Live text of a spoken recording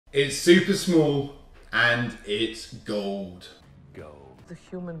It's super small and it's gold. Gold. The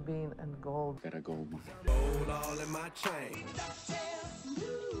human being and gold. Got a gold one. Gold all in my chain.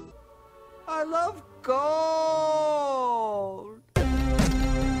 I love gold.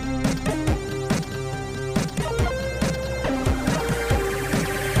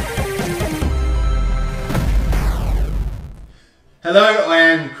 Hello, I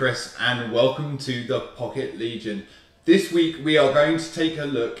am Chris and welcome to the Pocket Legion. This week we are going to take a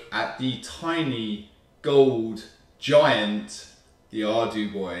look at the tiny gold giant, the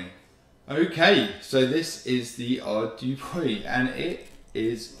Arduboy. Okay, so this is the Arduboy and it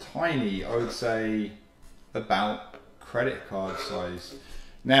is tiny. I would say about credit card size.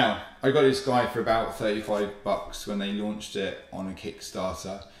 Now, I got this guy for about 35 bucks when they launched it on a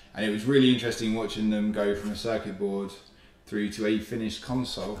Kickstarter, and it was really interesting watching them go from a circuit board through to a finished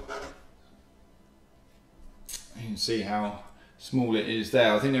console. You can see how small it is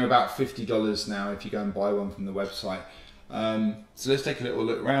there. I think they're about $50 now if you go and buy one from the website. So let's take a little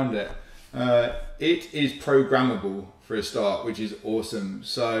look around it. It is programmable for a start, which is awesome.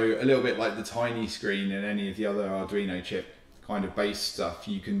 So a little bit like the tiny screen and any of the other Arduino chip kind of base stuff.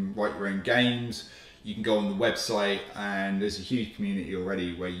 You can write your own games, you can go on the website, and there's a huge community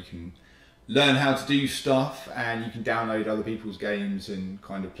already where you can learn how to do stuff, and you can download other people's games and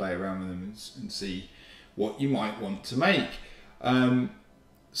kind of play around with them and see what you might want to make.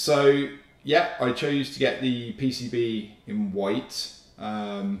 So yeah, I chose to get the PCB in white,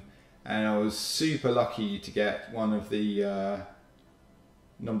 and I was super lucky to get one of the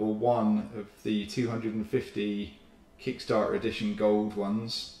number one of the 250 Kickstarter edition gold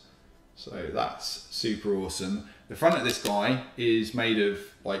ones. So that's super awesome. The front of this guy is made of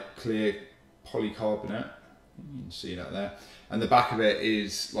like clear polycarbonate, you can see that there, and the back of it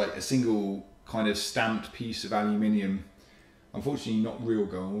is like a single kind of stamped piece of aluminium. Unfortunately not real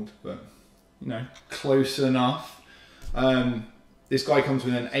gold, but you know, close enough. This guy comes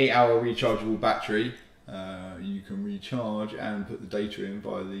with an 8-hour rechargeable battery. You can recharge and put the data in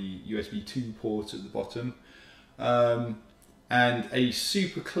via the USB 2 port at the bottom, and a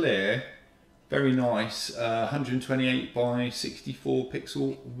super clear, very nice 128 by 64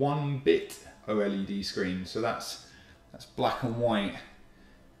 pixel 1-bit OLED screen. So that's black and white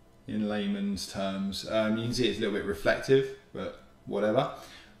in layman's terms. You can see it's a little bit reflective, but whatever.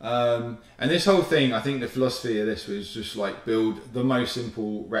 And this whole thing, I think the philosophy of this was just like build the most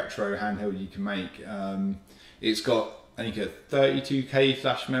simple retro handheld you can make. It's got, I think, a 32K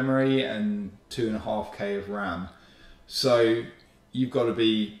flash memory and 2.5K of RAM. So you've got to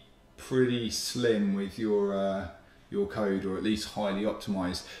be pretty slim with your code, or at least highly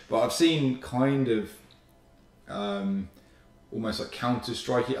optimized. But I've seen kind of almost like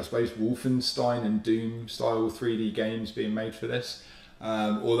Counter-Strike, I suppose, Wolfenstein and Doom style 3D games being made for this.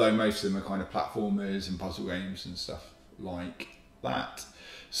 Although most of them are kind of platformers and puzzle games and stuff like that.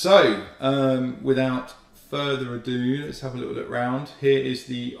 So without further ado, let's have a little look around. Here is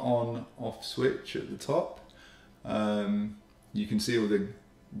the on-off switch at the top. You can see all the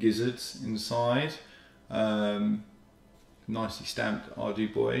gizzards inside. Nicely stamped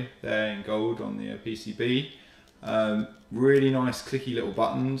Arduboy there in gold on the PCB. Really nice clicky little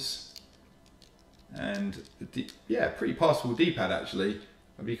buttons, and yeah, pretty passable D-pad actually.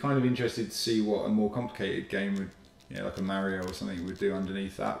 I'd be kind of interested to see what a more complicated game would, you know, like a Mario or something, would do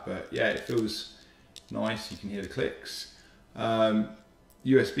underneath that. But yeah, it feels nice. You can hear the clicks.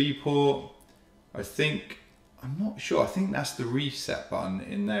 USB port. I'm not sure. I think that's the reset button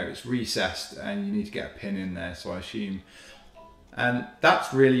in there. It's recessed, and you need to get a pin in there. So I assume, and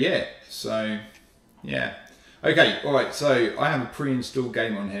that's really it. So yeah. Okay, all right, so I have a pre-installed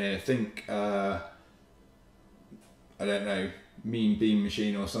game on here. Think, I don't know, Mean Bean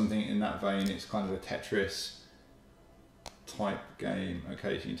Machine or something in that vein. It's kind of a Tetris type game.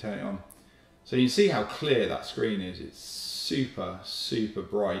 Okay, so you can turn it on. So you can see how clear that screen is. It's super, super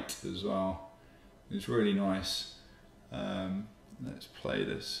bright as well. It's really nice. Let's play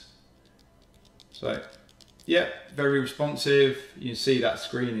this. So, yeah, very responsive. You can see that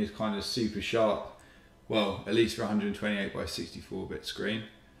screen is kind of super sharp. Well, at least for 128 by 64-bit screen,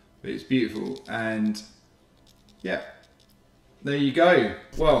 but it's beautiful. And yeah, there you go.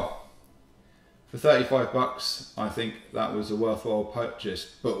 Well, for 35 bucks, I think that was a worthwhile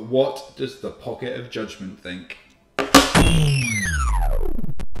purchase. But what does the Pocket of Judgment think?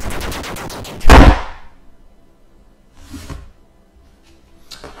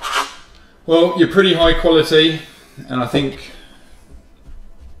 Well, you're pretty high quality, and I think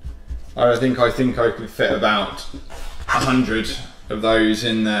I could fit about 100 of those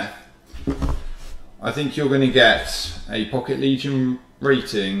in there. I think you're going to get a Pocket Legion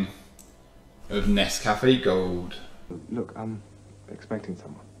rating of Nescafe Gold. Look, I'm expecting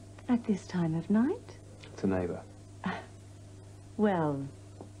someone. At this time of night? It's a neighbour. Well,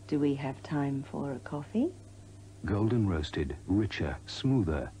 do we have time for a coffee? Golden roasted, richer,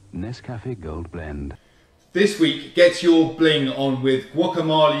 smoother Nescafe Gold Blend. This week, get your bling on with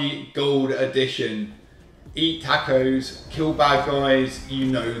Guacamole Gold Edition. Eat tacos, kill bad guys, you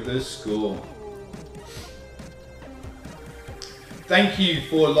know the score. Thank you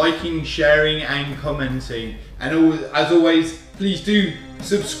for liking, sharing and commenting. And as always, please do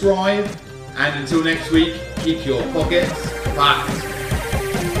subscribe. And until next week, keep your pockets fat.